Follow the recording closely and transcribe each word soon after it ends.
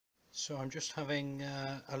So I'm just having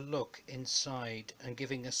a look inside and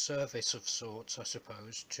giving a service of sorts, I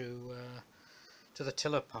suppose, to the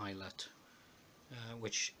tiller pilot,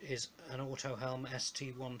 which is an Autohelm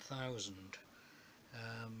ST1000.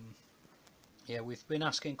 Yeah, we've been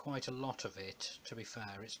asking quite a lot of it, to be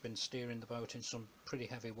fair. It's been steering the boat in some pretty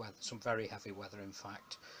heavy weather, some very heavy weather in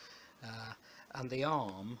fact. And the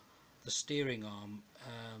arm, the steering arm,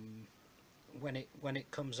 when it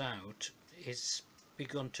comes out, is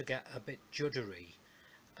begun to get a bit juddery,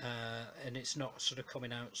 and it's not sort of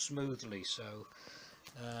coming out smoothly, so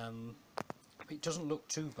it doesn't look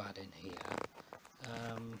too bad in here.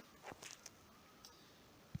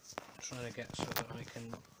 Trying to get so that I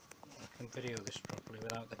can video this properly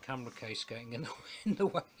without the camera case getting in the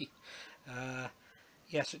way.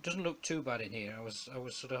 Yes, it doesn't look too bad in here. I was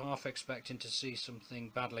sort of half expecting to see something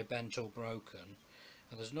badly bent or broken,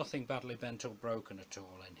 and there's nothing badly bent or broken at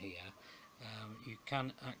all in here. You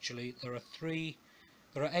can actually, there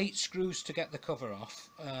are 8 screws to get the cover off,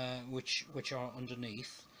 which are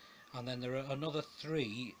underneath, and then there are another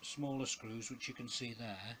 3 smaller screws which you can see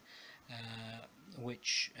there,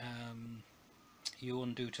 which you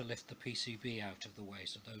undo to lift the PCB out of the way.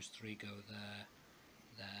 So those 3 go there,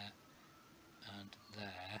 there and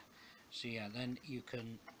there. So yeah, then you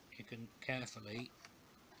can carefully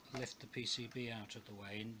lift the PCB out of the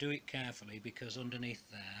way, and do it carefully because underneath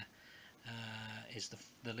there is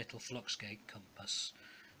the little flux gate compass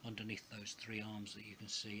underneath those 3 arms that you can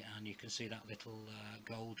see, and you can see that little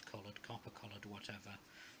gold coloured, copper coloured, whatever.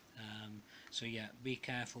 So yeah, be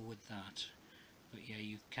careful with that, but yeah,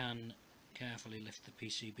 you can carefully lift the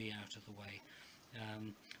PCB out of the way.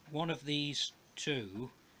 One of these 2,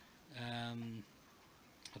 I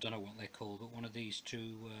don't know what they're called, but one of these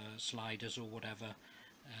 2 sliders or whatever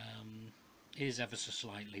is ever so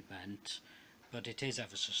slightly bent, but it is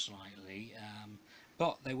ever so slightly,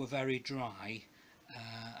 but they were very dry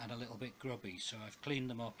and a little bit grubby, so I've cleaned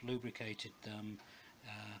them up, lubricated them.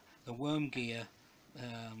 The worm gear,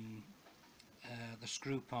 the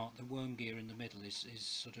screw part, the worm gear in the middle is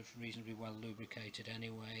sort of reasonably well lubricated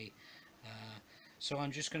anyway, so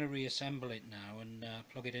I'm just going to reassemble it now and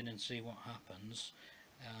plug it in and see what happens.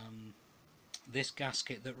 This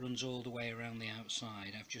gasket that runs all the way around the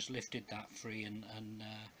outside, I've just lifted that free and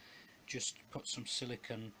just put some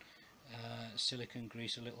silicone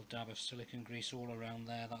grease, a little dab of silicone grease all around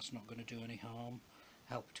there. That's not going to do any harm,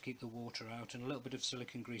 help to keep the water out, and a little bit of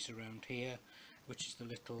silicone grease around here, which is the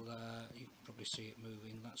little, you can probably see it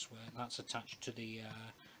moving, that's attached to the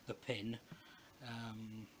pin,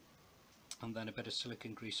 and then a bit of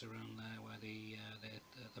silicone grease around there where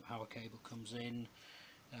the power cable comes in.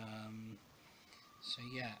 So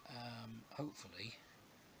yeah, hopefully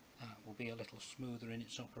that will be a little smoother in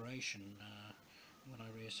its operation when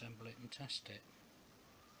I reassemble it and test it.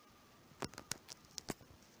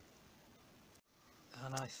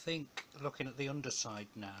 And I think, looking at the underside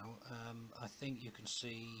now, I think you can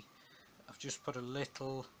see I've just put a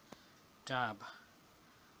little dab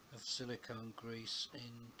of silicone grease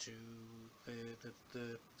into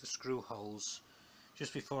the screw holes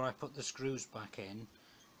just before I put the screws back in.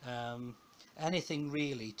 Anything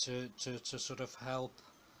really to sort of help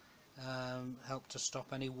to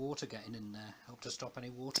stop any water getting in there, help to stop any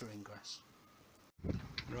water ingress.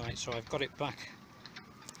 Right, so I've got it back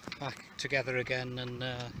together again, and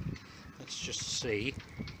let's just see.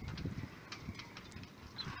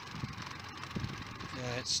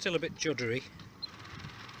 It's still a bit juddery.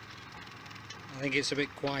 I think it's a bit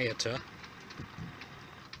quieter.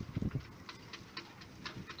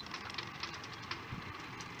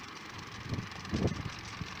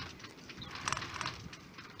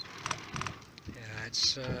 Yeah,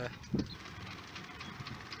 it's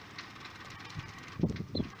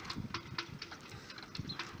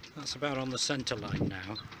that's about on the centre line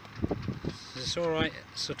now. It's alright,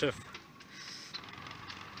 sort of.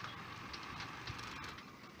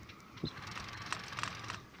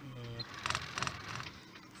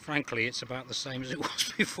 Frankly, it's about the same as it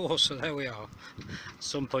was before, so there we are. At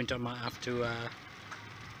some point I might have to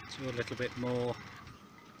do a little bit more,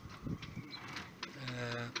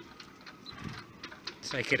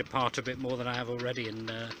 take it apart a bit more than I have already,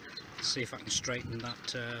 and see if I can straighten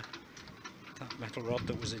that metal rod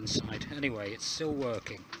that was inside. Anyway, it's still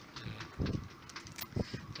working.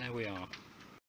 There we are.